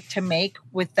would like to make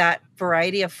with that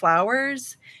variety of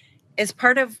flowers is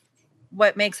part of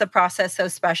what makes the process so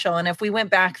special. And if we went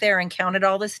back there and counted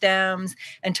all the stems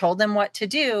and told them what to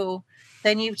do,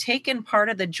 then you've taken part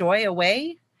of the joy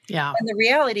away. Yeah. And the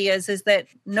reality is that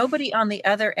nobody on the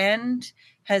other end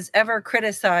has ever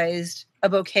criticized a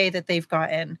bouquet that they've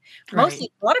gotten. Right.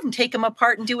 Mostly, a lot of them take them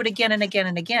apart and do it again and again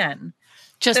and again.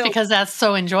 Just because that's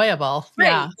so enjoyable. Right.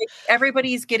 Yeah.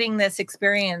 Everybody's getting this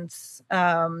experience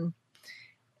to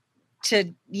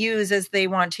use as they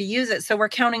want to use it. So we're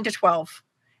counting to 12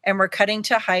 and we're cutting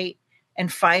to height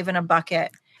and 5 in a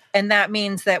bucket. And that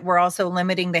means that we're also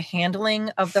limiting the handling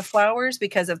of the flowers,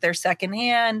 because if they're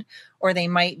secondhand or they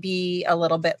might be a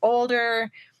little bit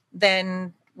older,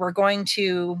 then we're going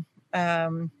to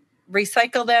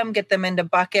recycle them, get them into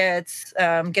buckets,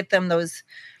 get them those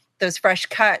fresh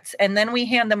cuts. And then we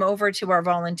hand them over to our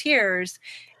volunteers.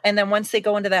 And then once they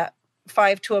go into that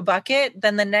 5 to a bucket,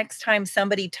 then the next time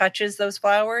somebody touches those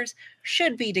flowers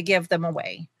should be to give them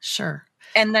away. Sure.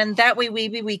 And then that way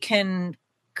we can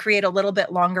create a little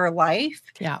bit longer life,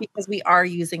 because we are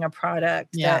using a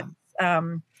product that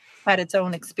had its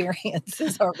own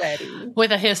experiences already.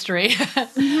 With a history.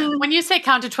 Mm-hmm. When you say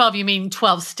count to 12, you mean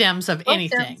 12 stems of 12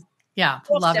 anything. Stems. Yeah,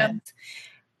 love stems. It.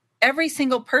 Every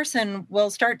single person will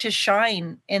start to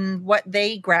shine in what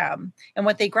they grab and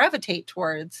what they gravitate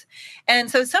towards. And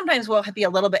so sometimes we'll be a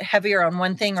little bit heavier on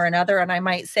one thing or another. And I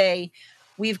might say,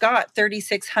 we've got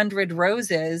 3,600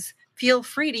 roses. Feel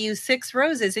free to use 6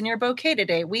 roses in your bouquet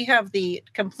today. We have the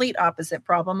complete opposite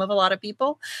problem of a lot of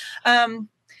people.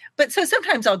 But so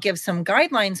sometimes I'll give some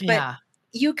guidelines, but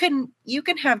you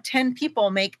can have 10 people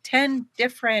make 10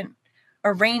 different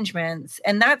arrangements.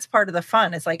 And that's part of the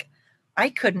fun. It's like, I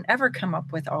couldn't ever come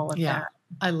up with all of that.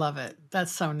 I love it.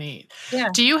 That's so neat. Yeah.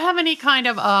 Do you have any kind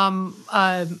of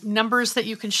numbers that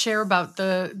you can share about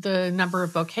the number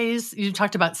of bouquets? You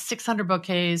talked about 600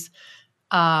 bouquets,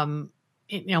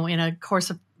 in a course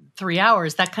of 3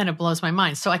 hours. That kind of blows my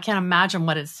mind. So I can't imagine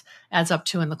what it adds up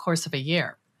to in the course of a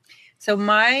year. So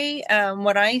my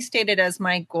what I stated as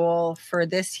my goal for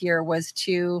this year was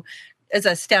as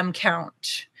a stem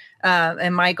count.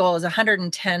 And my goal is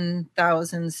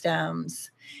 110,000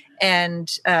 stems.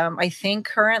 And I think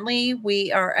currently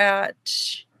we are at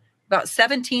about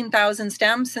 17,000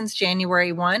 stems since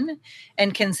January 1.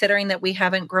 And considering that we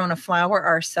haven't grown a flower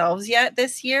ourselves yet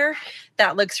this year,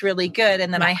 that looks really good.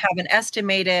 And then I have an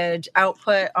estimated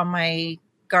output on my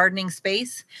gardening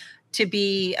space to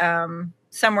be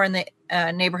somewhere in the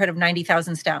neighborhood of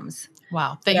 90,000 stems.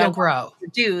 Wow. That you'll grow.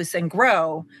 Reduce and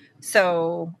grow.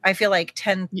 So I feel like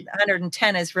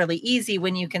 110 is really easy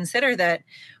when you consider that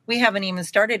we haven't even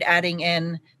started adding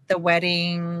in the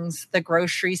weddings, the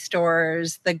grocery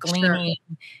stores, the gleaning,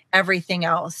 everything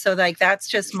else. So like, that's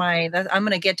just I'm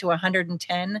going to get to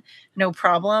 110, no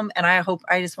problem. And I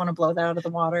just want to blow that out of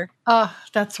the water. Oh,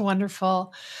 that's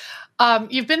wonderful.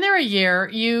 You've been there a year.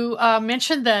 You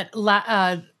mentioned that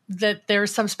that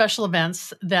there's some special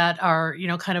events that are,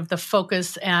 kind of the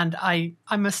focus. And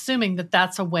I'm assuming that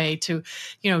that's a way to,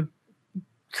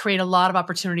 create a lot of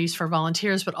opportunities for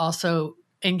volunteers, but also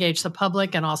engage the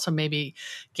public and also maybe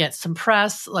get some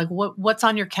press. Like what's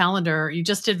on your calendar? You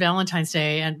just did Valentine's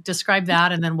Day, and describe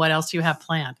that. And then what else you have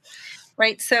planned?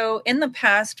 Right. So in the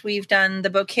past, we've done the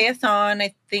Bouquet-a-thon.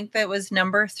 I think that was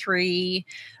number 3.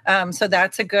 So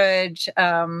that's a good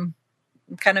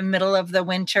kind of middle of the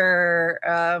winter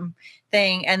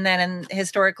thing. And then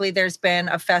historically, there's been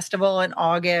a festival in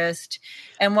August.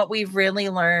 And what we've really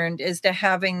learned is to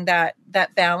having that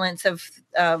balance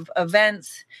of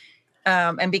events.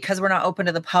 And because we're not open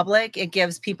to the public, it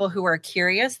gives people who are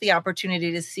curious the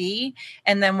opportunity to see.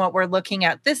 And then what we're looking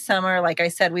at this summer, like I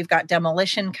said, we've got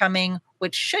demolition coming,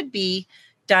 which should be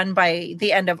done by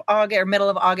the end of August or middle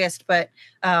of August, but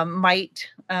might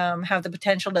have the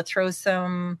potential to throw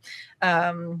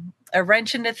a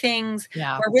wrench into things.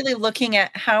 Yeah. We're really looking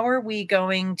at how are we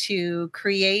going to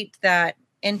create that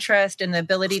interest and the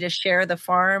ability to share the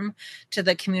farm to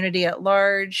the community at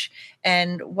large,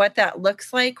 and what that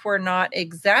looks like. We're not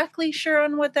exactly sure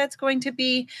on what that's going to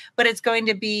be, but it's going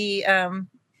to be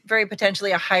very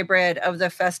potentially a hybrid of the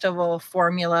festival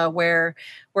formula, where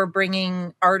we're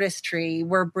bringing artistry,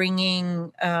 we're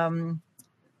bringing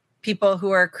people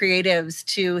who are creatives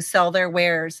to sell their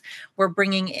wares. We're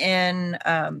bringing in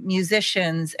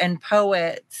musicians and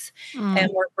poets, and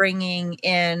we're bringing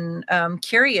in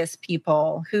curious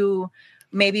people who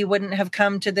maybe wouldn't have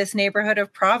come to this neighborhood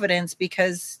of Providence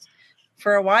because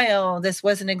for a while this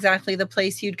wasn't exactly the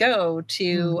place you'd go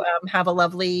to have a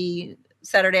lovely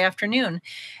Saturday afternoon.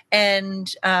 And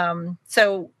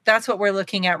so that's what we're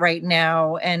looking at right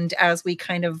now. And as we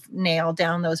kind of nail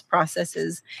down those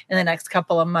processes in the next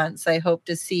couple of months, I hope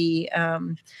to see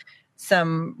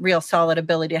some real solid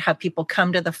ability to have people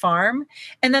come to the farm.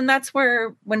 And then that's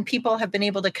where, when people have been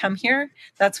able to come here,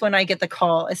 that's when I get the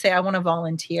call. I say, I want to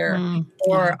volunteer,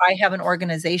 or I have an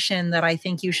organization that I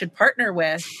think you should partner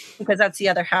with, because that's the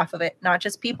other half of it. Not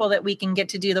just people that we can get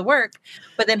to do the work,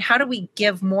 but then how do we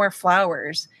give more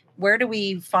flowers? Where do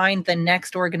we find the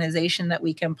next organization that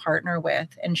we can partner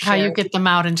with and share? How you get them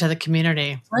out into the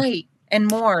community. Right. And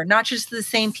more, not just the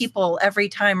same people every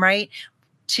time, right?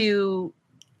 To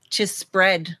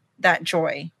spread that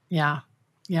joy. Yeah.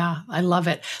 Yeah. I love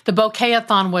it. The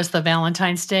Bouquet-a-thon was the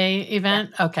Valentine's Day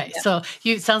event. Yeah. Okay. Yeah. So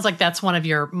it sounds like that's one of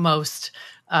your most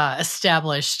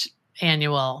established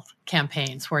annual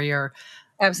campaigns, where you're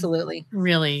absolutely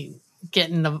really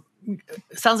getting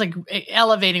sounds like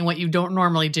elevating what you don't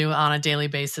normally do on a daily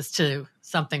basis to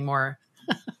something more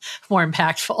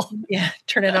impactful. Yeah.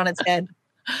 Turn it on its head.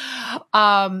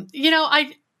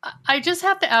 I just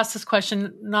have to ask this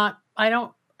question.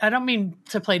 I don't mean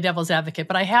to play devil's advocate,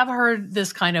 but I have heard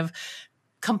this kind of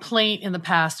complaint in the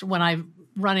past when I've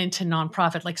run into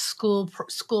nonprofit, like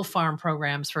school farm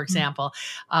programs, for example.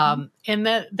 And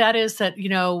that is that,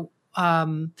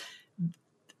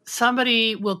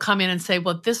 somebody will come in and say,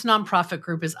 well, this nonprofit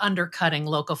group is undercutting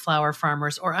local flower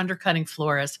farmers or undercutting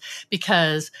florists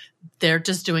because they're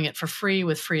just doing it for free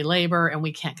with free labor, and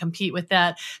we can't compete with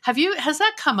that. Has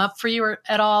that come up for you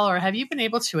at all, or have you been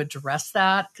able to address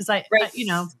that? Because I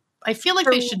feel like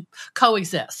they should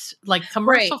coexist. Like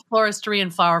commercial floristry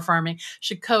and flower farming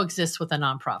should coexist with a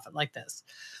nonprofit like this.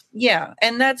 Yeah,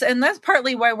 and that's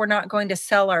partly why we're not going to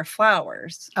sell our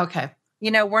flowers. Okay.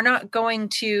 We're not going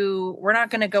to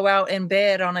go out and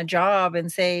bid on a job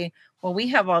and say, well, we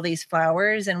have all these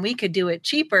flowers and we could do it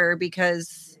cheaper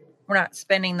because we're not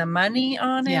spending the money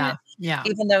on it. Yeah.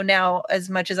 Even though now, as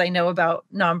much as I know about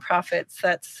nonprofits,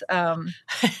 that's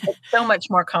so much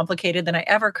more complicated than I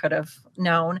ever could have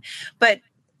known.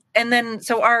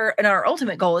 So our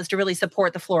ultimate goal is to really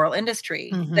support the floral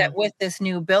industry, that with this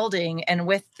new building and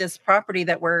with this property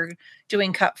that we're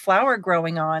doing cut flower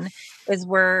growing on, is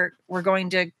we're going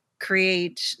to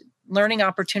create learning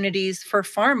opportunities for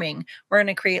farming. We're going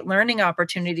to create learning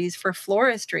opportunities for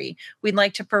floristry. We'd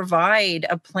like to provide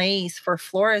a place for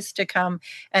florists to come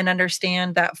and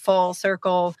understand that full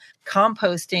circle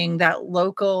composting, that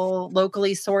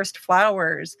locally sourced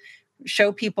flowers.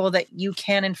 Show people that you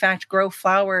can, in fact, grow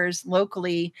flowers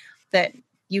locally that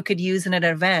you could use in an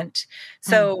event.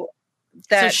 So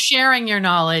sharing your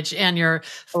knowledge and your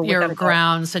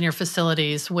grounds and your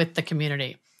facilities with the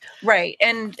community. Right.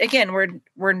 And again,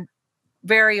 we're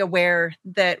very aware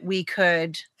that we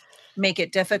could make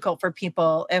it difficult for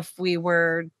people if we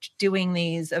were doing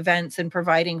these events and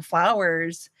providing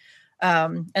flowers.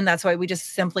 And that's why we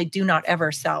just simply do not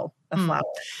ever sell a flower.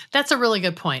 That's a really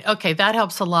good point. Okay, that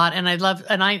helps a lot. And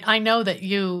I know that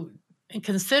you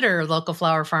consider local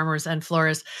flower farmers and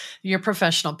florists your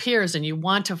professional peers, and you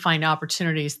want to find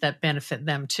opportunities that benefit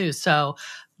them too. So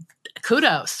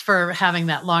kudos for having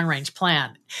that long range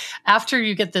plan. After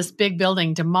you get this big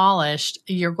building demolished,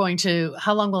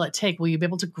 how long will it take? Will you be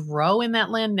able to grow in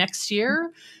that land next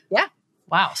year? Yeah.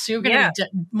 Wow. So you're going to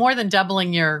be more than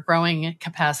doubling your growing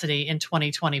capacity in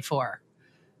 2024.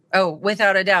 Oh,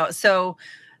 without a doubt. So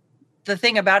the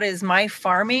thing about it is my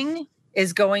farming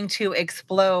is going to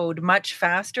explode much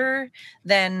faster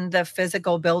than the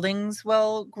physical buildings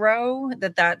will grow.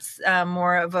 That's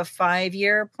more of a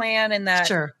 5-year plan in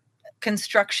that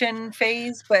construction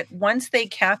phase. But once they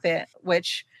cap it,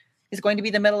 which is going to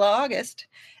be the middle of August,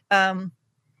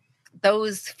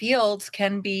 those fields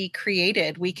can be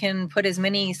created. We can put as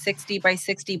many 60 by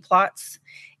 60 plots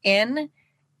in,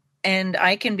 and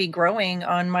I can be growing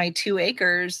on my 2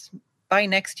 acres by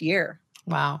next year.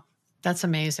 Wow. That's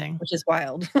amazing. Which is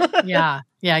wild. Yeah.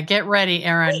 Get ready,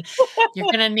 Erin. You're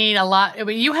going to need a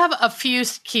lot. You have a few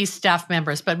key staff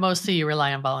members, but mostly you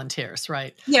rely on volunteers,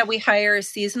 right? Yeah, we hire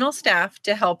seasonal staff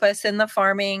to help us in the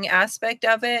farming aspect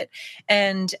of it.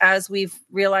 And as we've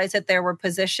realized that there were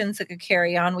positions that could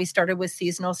carry on, we started with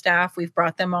seasonal staff. We've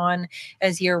brought them on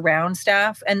as year-round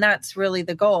staff. And that's really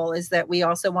the goal, is that we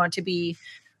also want to be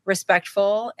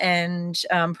respectful and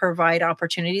provide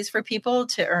opportunities for people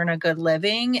to earn a good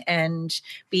living and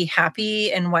be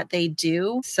happy in what they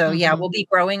do. So yeah, we'll be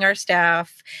growing our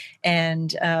staff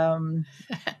and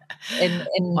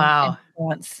Wow.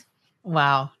 once.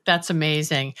 Wow, that's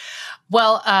amazing.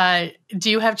 Well, do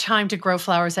you have time to grow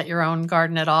flowers at your own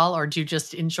garden at all, or do you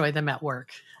just enjoy them at work?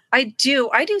 I do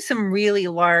some really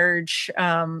large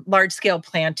scale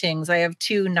plantings. I have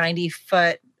 2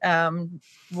 90-foot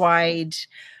wide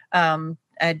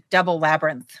a double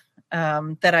labyrinth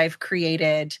that I've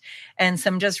created, and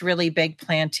some just really big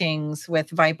plantings with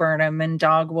viburnum and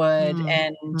dogwood.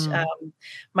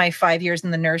 My 5 years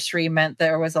in the nursery meant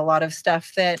there was a lot of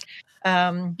stuff that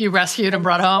you rescued and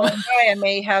brought home. I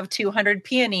may have 200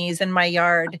 peonies in my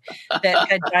yard that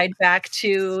had died back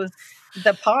to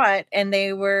the pot, and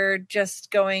they were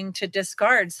just going to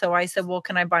discard. So I said, well,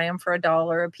 can I buy them for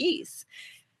 $1 a piece?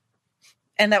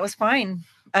 And that was fine.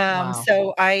 Wow.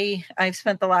 So I've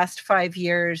spent the last 5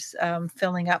 years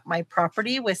filling up my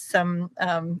property with some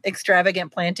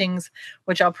extravagant plantings,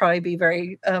 which I'll probably be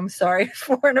very sorry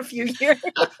for in a few years.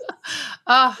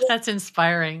 Oh, that's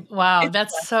inspiring. Wow,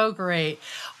 that's so great.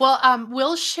 Well,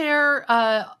 we'll share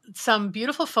some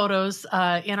beautiful photos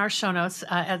in our show notes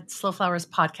at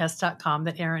slowflowerspodcast.com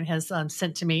that Erin has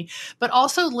sent to me, but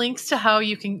also links to how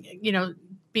you can,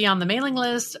 be on the mailing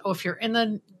list, or if you're in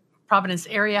the Providence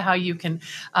area, how you can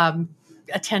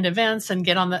attend events and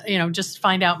get on the, just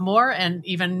find out more and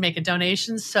even make a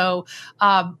donation. So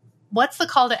what's the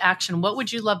call to action? What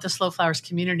would you love the Slow Flowers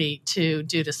community to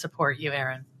do to support you,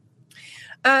 Erin?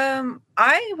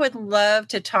 I would love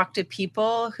to talk to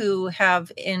people who have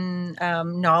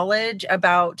knowledge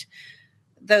about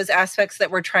those aspects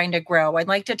that we're trying to grow. I'd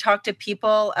like to talk to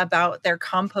people about their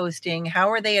composting. How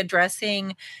are they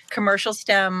addressing commercial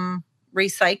stem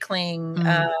recycling?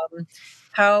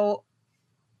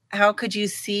 How could you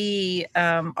see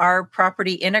our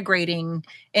property integrating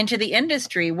into the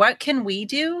industry? What can we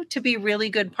do to be really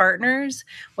good partners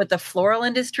with the floral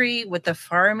industry, with the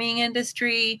farming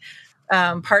industry,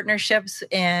 partnerships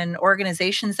and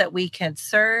organizations that we can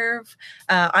serve?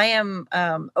 I am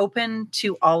open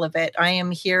to all of it. I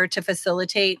am here to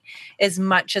facilitate as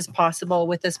much as possible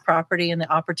with this property and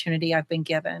the opportunity I've been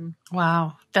given.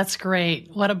 Wow, that's great.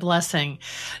 What a blessing.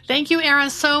 Thank you, Erin,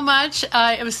 so much.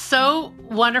 It was so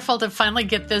wonderful to finally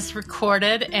get this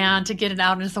recorded and to get it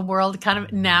out into the world kind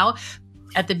of now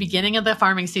at the beginning of the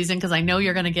farming season, because I know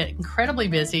you're going to get incredibly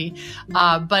busy.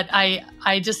 But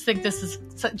I just think this is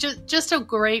just a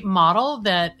great model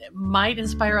that might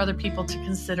inspire other people to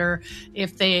consider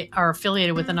if they are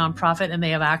affiliated with a nonprofit and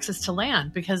they have access to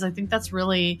land, because I think that's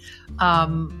really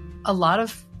a lot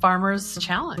of farmers'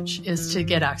 challenge is to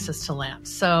get access to land.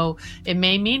 So it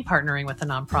may mean partnering with a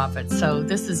nonprofit. So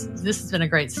this has been a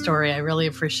great story. I really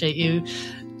appreciate you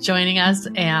joining us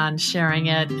and sharing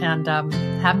it, and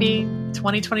happy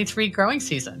 2023 growing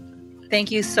season. Thank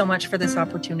you so much for this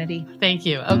opportunity. Thank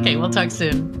you. Okay, we'll talk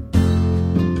soon.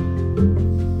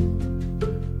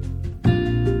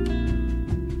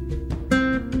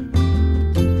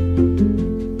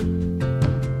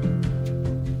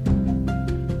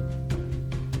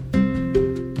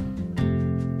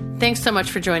 Thanks so much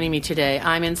for joining me today.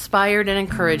 I'm inspired and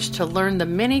encouraged to learn the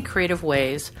many creative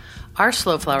ways our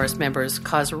Slow Flowers members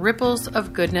cause ripples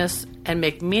of goodness and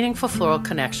make meaningful floral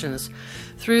connections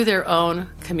through their own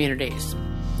communities.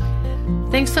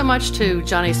 Thanks so much to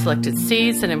Johnny's Selected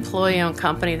Seeds, an employee-owned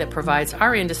company that provides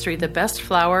our industry the best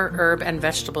flower, herb, and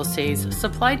vegetable seeds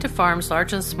supplied to farms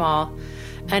large and small,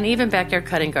 and even backyard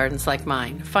cutting gardens like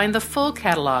mine. Find the full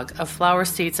catalog of flower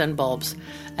seeds and bulbs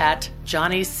at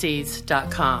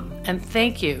johnnyseeds.com. And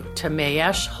thank you to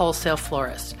Mayesh Wholesale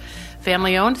Florist.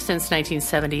 Family owned since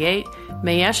 1978,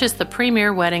 Mayesh is the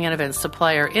premier wedding and event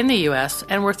supplier in the U.S.,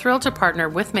 and we're thrilled to partner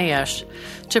with Mayesh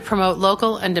to promote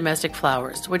local and domestic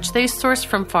flowers, which they source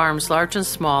from farms large and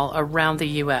small around the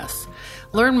U.S.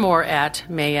 Learn more at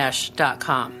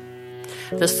mayesh.com.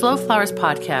 The Slow Flowers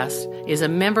podcast is a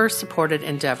member-supported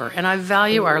endeavor, and I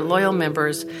value our loyal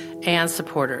members and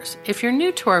supporters. If you're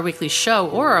new to our weekly show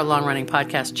or our long-running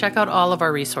podcast, check out all of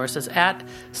our resources at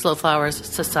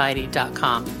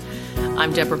slowflowerssociety.com.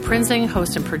 I'm Deborah Prinzing,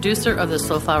 host and producer of the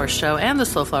Slow Flowers Show and the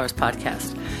Slow Flowers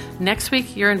podcast. Next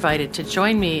week, you're invited to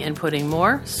join me in putting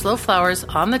more slow flowers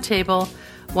on the table,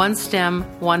 one stem,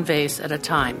 one vase at a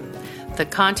time. The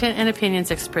content and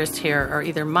opinions expressed here are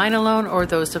either mine alone or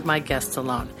those of my guests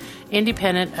alone,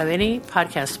 independent of any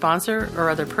podcast sponsor or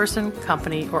other person,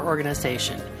 company, or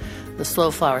organization. The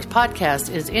Slow Flowers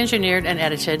podcast is engineered and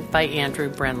edited by Andrew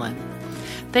Brenlin.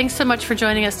 Thanks so much for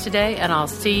joining us today, and I'll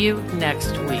see you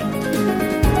next week.